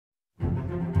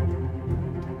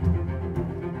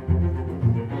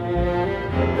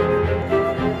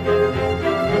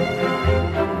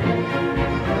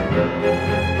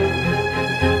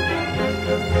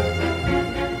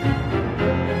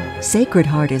Sacred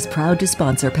Heart is proud to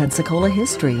sponsor Pensacola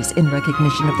Histories in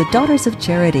recognition of the Daughters of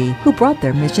Charity who brought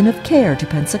their mission of care to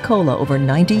Pensacola over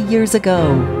 90 years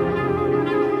ago.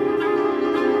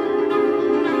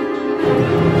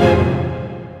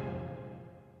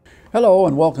 Hello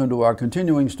and welcome to our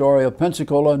continuing story of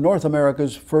Pensacola, North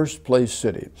America's first place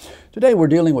city. Today we're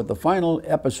dealing with the final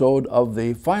episode of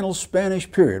the final Spanish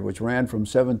period, which ran from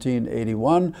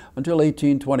 1781 until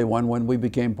 1821 when we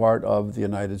became part of the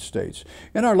United States.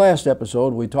 In our last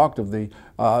episode we talked of the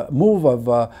move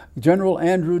of General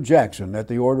Andrew Jackson at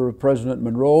the order of President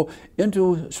Monroe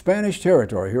into Spanish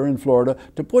territory here in Florida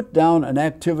to put down an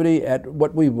activity at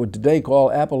what we would today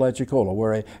call Apalachicola,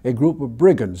 where a group of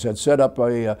brigands had set up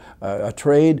a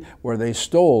trade where they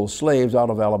stole slaves out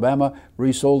of Alabama,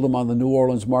 resold them on the New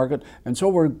Orleans market, and so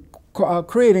we're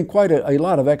creating quite a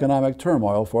lot of economic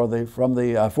turmoil for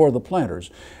the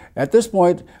planters. At this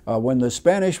point, when the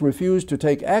Spanish refused to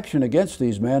take action against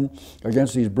these men,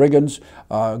 against these brigands,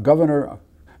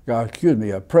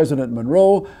 President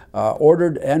Monroe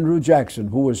ordered Andrew Jackson,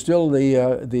 who was still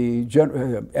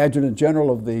the adjutant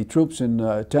general of the troops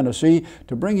in Tennessee,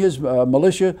 to bring his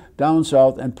militia down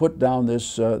south and put down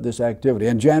this activity.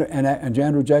 And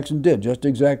Andrew Jackson did just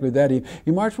exactly that.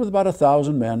 He marched with about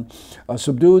 1,000 men,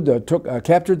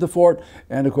 captured the fort,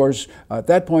 and of course at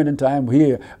that point in time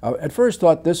he at first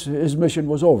thought his mission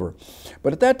was over.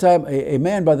 But at that time a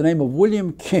man by the name of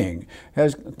William King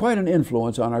has quite an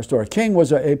influence on our story. King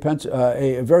was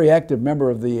a very active member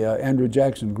of the Andrew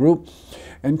Jackson group.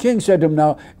 And King said to him,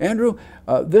 "Now, Andrew,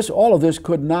 all of this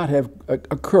could not have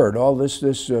occurred. All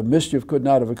this mischief could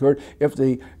not have occurred if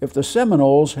the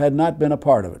Seminoles had not been a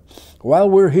part of it. While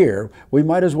we're here, we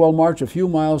might as well march a few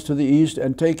miles to the east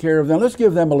and take care of them. Let's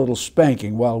give them a little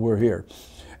spanking while we're here."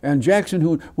 And Jackson,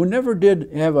 who never did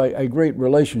have a great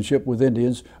relationship with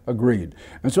Indians, agreed.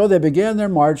 And so they began their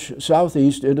march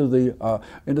southeast into the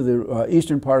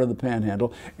eastern part of the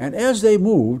Panhandle. And as they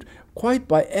moved, quite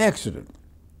by accident,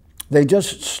 they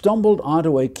just stumbled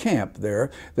onto a camp there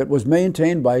that was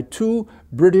maintained by two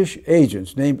British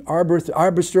agents named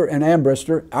Arbuthnot and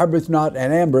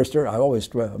Ambrister. I always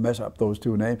mess up those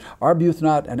two names,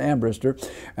 Arbuthnot and Ambrister.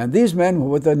 And these men,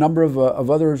 with a number of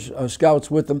other scouts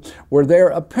with them, were there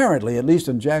apparently, at least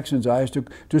in Jackson's eyes,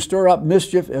 to stir up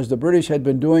mischief, as the British had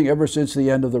been doing ever since the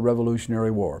end of the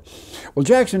Revolutionary War. Well,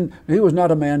 Jackson, he was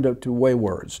not a man to weigh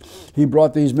words. He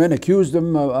brought these men, accused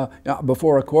them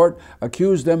before a court,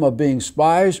 accused them of being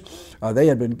spies. They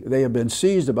had been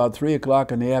seized about 3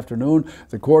 o'clock in the afternoon.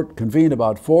 The court convened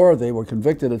about 4. They were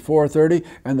convicted at 4:30,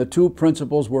 and the two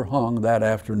principals were hung that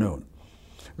afternoon.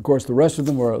 Of course, the rest of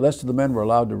the men were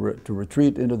allowed to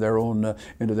retreat into their own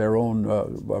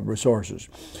resources.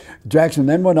 Jackson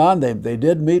then went on. They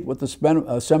did meet with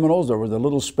the Seminoles. There was a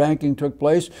little spanking took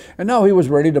place, and now he was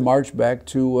ready to march back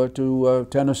to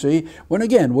Tennessee. When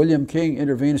again William King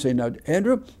intervened and said, "Now,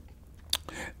 Andrew,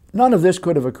 none of this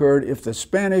could have occurred if the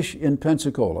Spanish in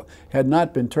Pensacola had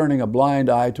not been turning a blind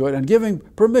eye to it and giving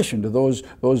permission to those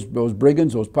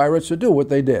brigands, those pirates, to do what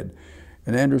they did."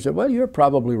 And Andrew said, "Well, you're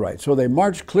probably right." So they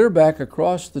marched clear back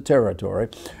across the territory,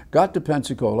 got to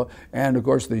Pensacola, and of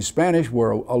course the Spanish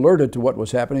were alerted to what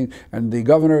was happening, and the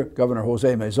Governor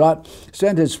Jose Mazat,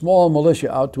 sent his small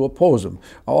militia out to oppose him.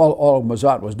 All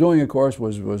Mazat was doing, of course,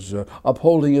 was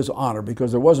upholding his honor,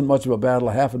 because there wasn't much of a battle.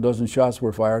 6 shots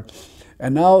were fired.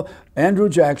 And now Andrew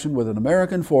Jackson, with an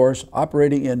American force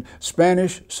operating in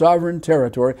Spanish sovereign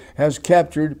territory, has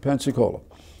captured Pensacola.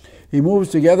 He moves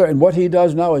together, and what he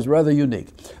does now is rather unique.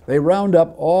 They round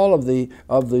up all of the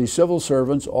civil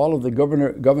servants, all of the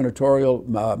gubernatorial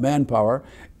manpower,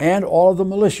 and all of the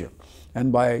militia.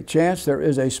 And by chance, there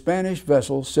is a Spanish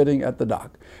vessel sitting at the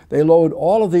dock. They load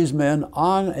all of these men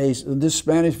on this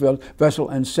Spanish vessel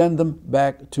and send them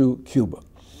back to Cuba.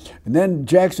 And then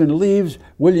Jackson leaves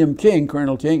William King,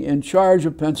 Colonel King, in charge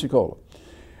of Pensacola.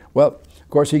 Well, of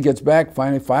course, he gets back,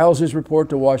 finally files his report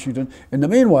to Washington. In the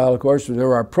meanwhile, of course,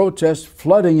 there are protests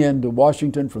flooding into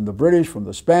Washington from the British, from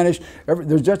the Spanish.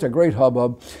 There's just a great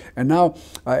hubbub. And now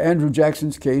Andrew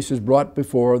Jackson's case is brought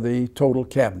before the total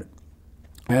cabinet.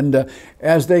 And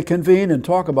as they convene and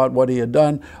talk about what he had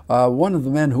done, one of the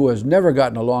men who has never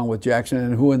gotten along with Jackson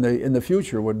and who in the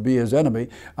future would be his enemy,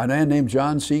 a man named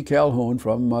John C. Calhoun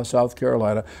from South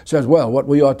Carolina, says, "Well, what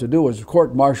we ought to do is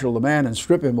court-martial the man and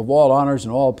strip him of all honors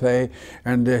and all pay,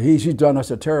 and he's done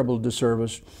us a terrible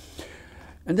disservice."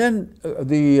 And then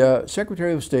the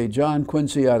Secretary of State, John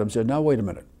Quincy Adams, said, "Now, wait a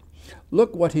minute.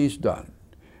 Look what he's done.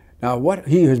 Now,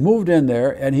 he has moved in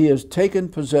there, and he has taken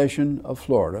possession of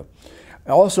Florida.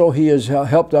 Also, he has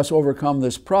helped us overcome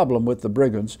this problem with the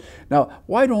brigands. Now,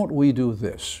 why don't we do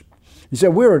this? He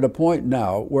said, we're at a point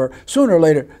now where sooner or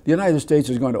later the United States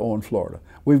is going to own Florida.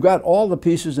 We've got all the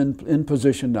pieces in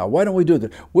position now. Why don't we do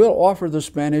this? We'll offer the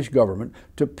Spanish government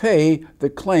to pay the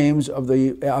claims of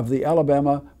the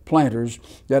Alabama planters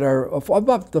that are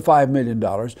above the $5 million,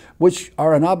 which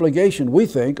are an obligation, we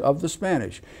think, of the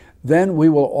Spanish. Then we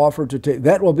will offer to take,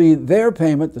 that will be their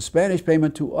payment, the Spanish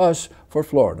payment to us for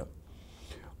Florida.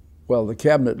 Well, the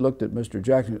cabinet looked at Mr.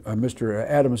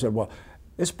 Adams and said, well,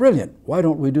 it's brilliant. Why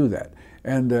don't we do that?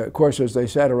 And of course, as they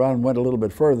sat around and went a little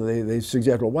bit further, they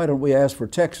suggested, well, why don't we ask for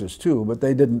Texas too? But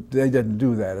they didn't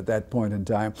do that at that point in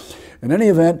time. In any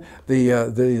event,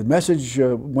 the message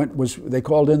they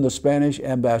called in the Spanish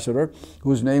ambassador,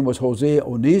 whose name was Jose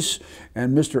Onís,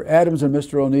 and Mr. Adams and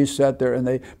Mr. Onís sat there and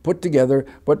they put together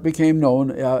what became known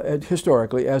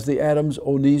historically as the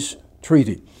Adams-Onís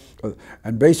Treaty.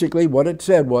 And basically what it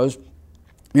said was,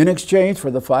 in exchange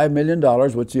for the $5 million,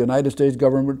 which the United States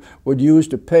government would use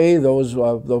to pay those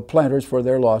the planters for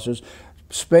their losses,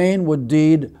 Spain would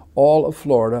deed all of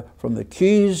Florida from the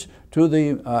Keys to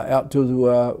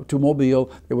to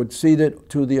Mobile. They would cede it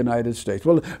to the United States.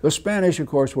 Well, the Spanish, of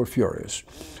course, were furious.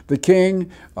 The king,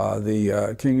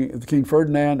 King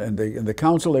Ferdinand, and the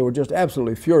council, they were just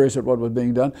absolutely furious at what was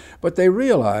being done. But they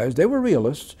realized, they were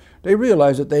realists. They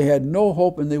realized that they had no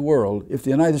hope in the world. If the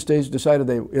United States decided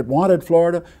it wanted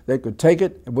Florida, they could take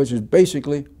it, which is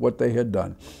basically what they had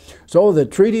done. So the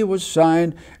treaty was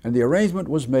signed and the arrangement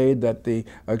was made that the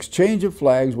exchange of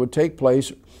flags would take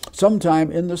place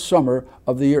sometime in the summer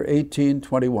of the year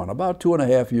 1821, about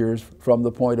 2.5 years from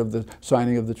the point of the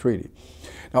signing of the treaty.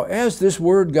 Now, as this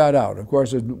word got out, of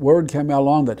course, the word came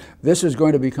along that this is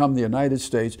going to become the United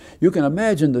States, you can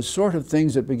imagine the sort of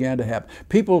things that began to happen.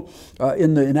 People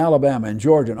in Alabama and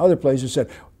Georgia and other places said,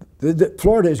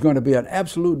 Florida is going to be an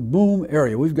absolute boom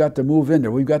area. We've got to move in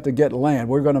there. We've got to get land.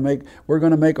 We're going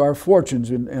to make our fortunes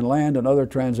in land and other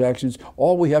transactions.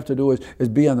 All we have to do is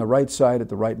be on the right side at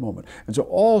the right moment. And so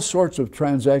all sorts of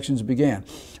transactions began.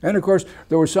 And of course,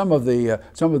 there were some of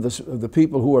the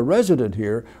people who were resident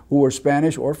here, who were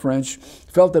Spanish or French,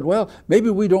 felt that, well, maybe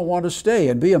we don't want to stay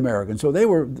and be American. So they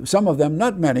were, some of them,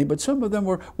 not many, but some of them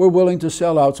were willing to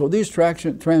sell out. So these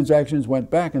transactions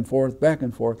went back and forth,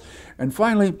 and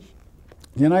finally,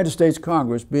 the United States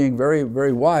Congress, being very,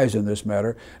 very wise in this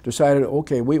matter, decided,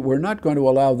 okay, we're not going to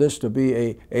allow this to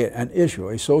be an issue,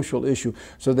 a social issue.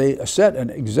 So they set an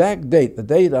exact date, the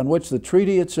date on which the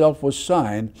treaty itself was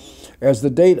signed, as the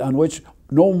date on which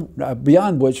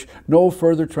beyond which no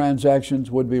further transactions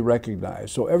would be recognized.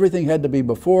 So everything had to be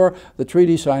before the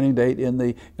treaty signing date in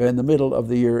the middle of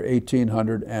the year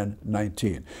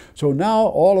 1819. So now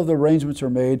all of the arrangements are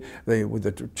made. The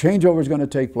changeover is going to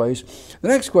take place. The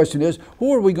next question is,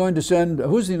 who are we going to send?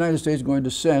 Who's the United States going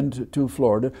to send to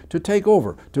Florida to take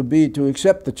over, to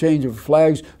accept the change of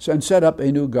flags and set up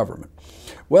a new government?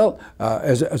 Well,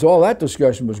 as all that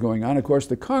discussion was going on, of course,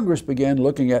 the Congress began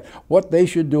looking at what they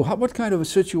should do, what kind of a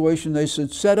situation they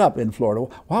should set up in Florida.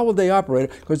 How would they operate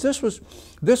it? Because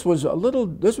this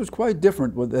was quite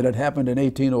different than had happened in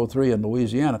 1803 in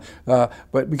Louisiana,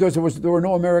 but because there were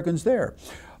no Americans there.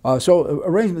 So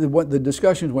the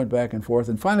discussions went back and forth,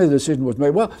 and finally the decision was made,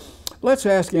 well, let's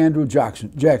ask Andrew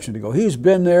Jackson to go. He's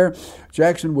been there.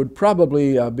 Jackson would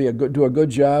probably do a good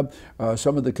job.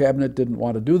 Some of the cabinet didn't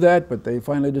want to do that, but they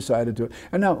finally decided to.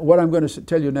 And now what I'm going to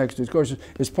tell you next is, of course,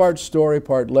 is part story,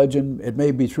 part legend. It may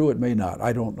be true, it may not.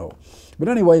 I don't know. But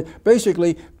anyway,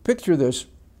 basically, picture this.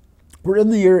 We're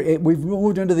in the year, we've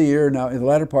moved into the year now, in the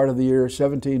latter part of the year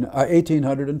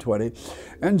 1820,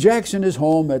 and Jackson is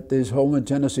home at his home in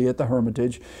Tennessee at the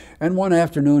Hermitage, and one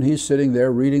afternoon he's sitting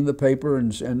there reading the paper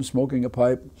and smoking a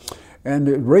pipe,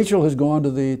 and Rachel has gone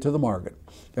to the market,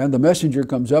 and the messenger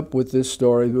comes up with this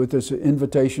story, with this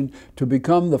invitation to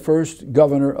become the first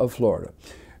governor of Florida.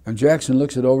 And Jackson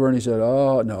looks it over and he said,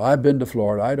 oh, no, I've been to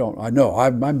Florida.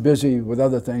 I'm busy with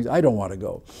other things. I don't want to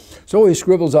go. So he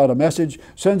scribbles out a message,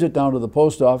 sends it down to the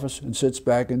post office, and sits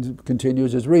back and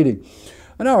continues his reading.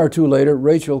 An hour or two later,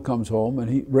 Rachel comes home,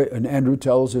 and Andrew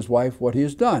tells his wife what he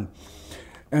has done.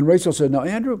 And Rachel said, now,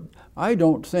 Andrew, I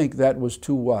don't think that was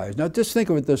too wise. Now, just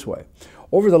think of it this way.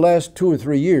 Over the last 2 or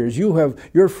 3 years,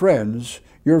 your friends,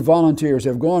 your volunteers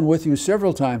have gone with you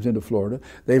several times into Florida.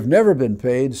 They've never been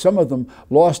paid. Some of them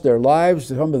lost their lives.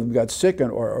 Some of them got sick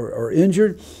or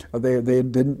injured. They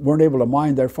weren't able to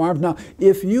mind their farms. Now,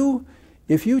 if you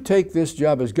take this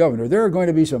job as governor, there are going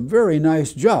to be some very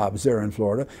nice jobs there in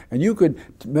Florida, and you could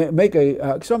make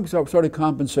some sort of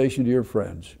compensation to your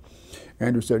friends.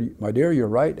 Andrew said, "My dear, you're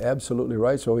right, absolutely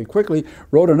right." So he quickly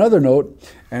wrote another note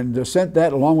and sent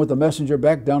that along with the messenger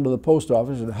back down to the post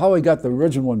office. And how he got the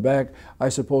original one back, I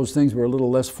suppose things were a little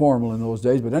less formal in those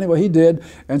days. But anyway, he did.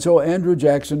 And so Andrew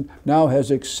Jackson now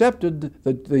has accepted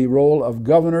the role of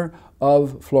governor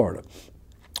of Florida.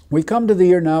 We come to the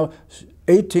year now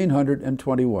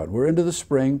 1821. We're into the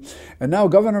spring, and now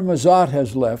Governor Mazat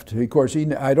has left. Of course,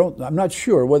 I'm not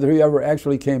sure whether he ever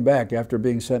actually came back after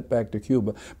being sent back to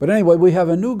Cuba. But anyway, we have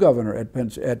a new governor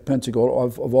at Pensacola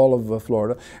of all of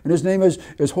Florida, and his name is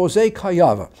Jose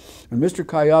Callava. And Mr.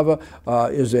 Callava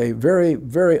is a very,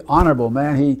 very honorable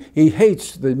man. He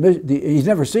hates he's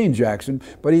never seen Jackson,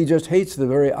 but he just hates the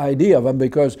very idea of him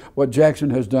because what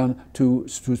Jackson has done to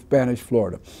Spanish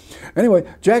Florida. Anyway,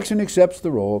 Jackson accepts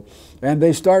the role, and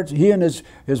he and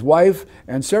his wife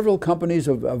and several companies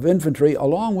of infantry,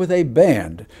 along with a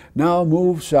band, now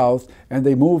move south, and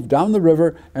they move down the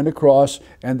river and across,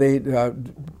 and they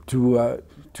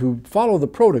to follow the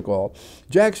protocol.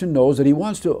 Jackson knows that he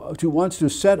wants to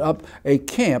set up a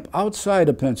camp outside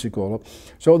of Pensacola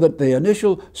so that the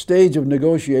initial stage of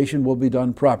negotiation will be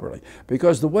done properly,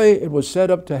 because the way it was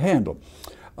set up to handle,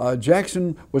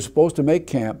 Jackson was supposed to make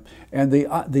camp, and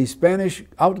the Spanish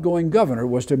outgoing governor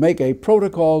was to make a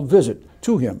protocol visit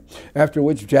to him, after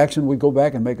which Jackson would go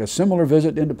back and make a similar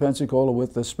visit into Pensacola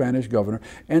with the Spanish governor,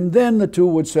 and then the two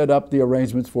would set up the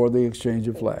arrangements for the exchange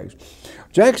of flags.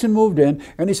 Jackson moved in,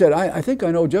 and he said, I think I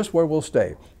know just where we'll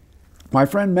stay. My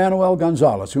friend Manuel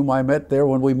Gonzalez, whom I met there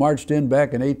when we marched in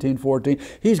back in 1814,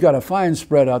 he's got a fine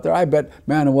spread out there. I bet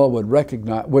Manuel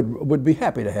would be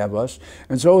happy to have us.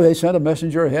 And so they sent a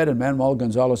messenger ahead, and Manuel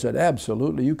Gonzalez said,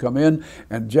 "Absolutely, you come in."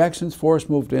 And Jackson's force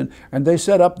moved in, and they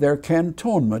set up their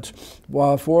cantonments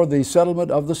for the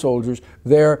settlement of the soldiers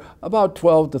there about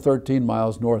 12 to 13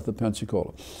 miles north of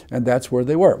Pensacola. And that's where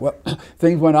they were. Well,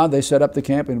 things went on. They set up the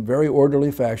camp in very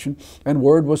orderly fashion, and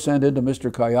word was sent in to Mr.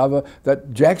 Callava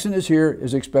that Jackson is here,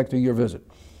 is expecting your visit.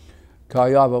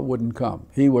 Callava wouldn't come.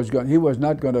 He was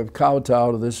not going to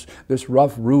kowtow to this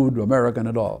rough, rude American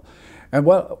at all. And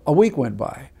well, a week went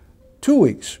by, 2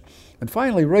 weeks. And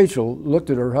finally, Rachel looked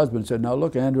at her husband and said, "Now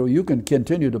look, Andrew, you can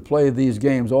continue to play these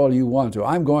games all you want to.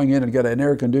 I'm going in and get an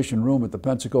air-conditioned room at the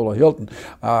Pensacola Hilton.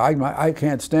 I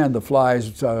can't stand the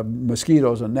flies,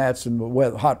 mosquitoes and gnats and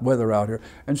hot weather out here."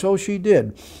 And so she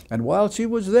did. And while she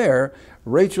was there,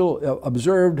 Rachel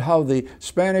observed how the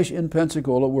Spanish in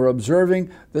Pensacola were observing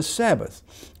the Sabbath.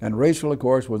 And Rachel, of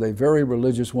course, was a very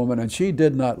religious woman, and she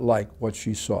did not like what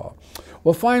she saw.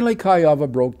 Well, finally, Callava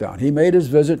broke down. He made his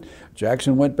visit.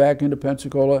 Jackson went back into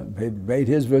Pensacola, made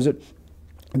his visit.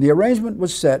 And the arrangement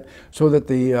was set so that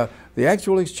the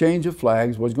actual exchange of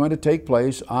flags was going to take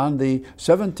place on the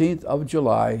 17th of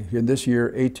July in this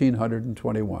year,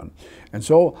 1821. And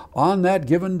so on that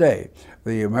given day,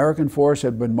 the American force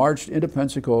had been marched into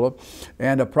Pensacola,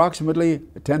 and approximately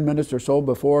 10 minutes or so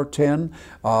before 10,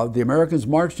 the Americans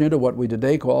marched into what we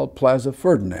today call Plaza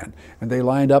Ferdinand, and they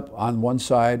lined up on one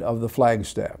side of the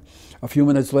flagstaff. A few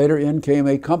minutes later, in came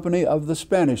a company of the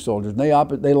Spanish soldiers,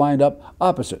 and they lined up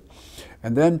opposite.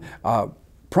 And then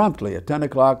promptly at 10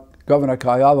 o'clock, Governor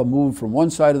Callava moved from one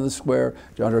side of the square,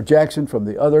 Governor Jackson from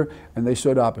the other, and they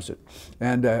stood opposite.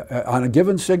 And on a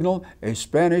given signal, a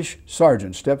Spanish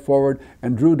sergeant stepped forward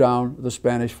and drew down the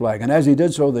Spanish flag. And as he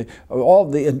did so, the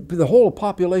whole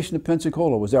population of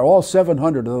Pensacola was there. All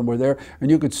 700 of them were there,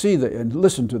 and you could see and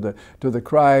listen to the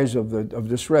cries of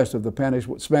distress of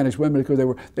the Spanish women,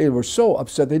 because they were so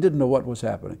upset they didn't know what was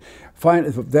happening.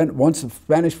 Then, once the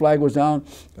Spanish flag was down,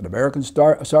 an American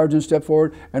sergeant stepped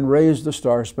forward and raised the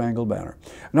Star-Spangled Banner.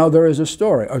 Now there is a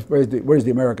story. Where's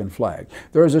the American flag?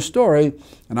 There is a story,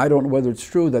 and I don't know whether it's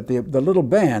true, that the little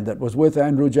band that was with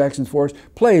Andrew Jackson's force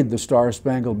played the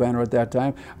Star-Spangled Banner at that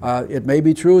time. It may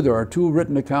be true. There are two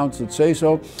written accounts that say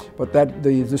so, but that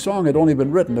the song had only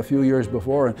been written a few years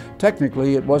before, and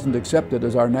technically it wasn't accepted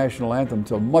as our national anthem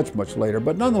until much, much later.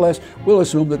 But nonetheless, we'll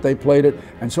assume that they played it.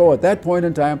 And so at that point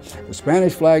in time, the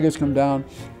Spanish flag has come down,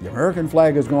 the American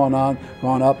flag has gone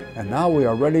up, and now we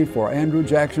are ready for Andrew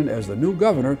Jackson as the new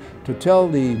governor to tell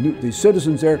the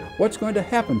citizens there what's going to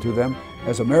happen to them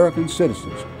as American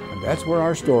citizens. And that's where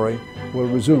our story will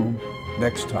resume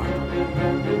next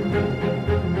time.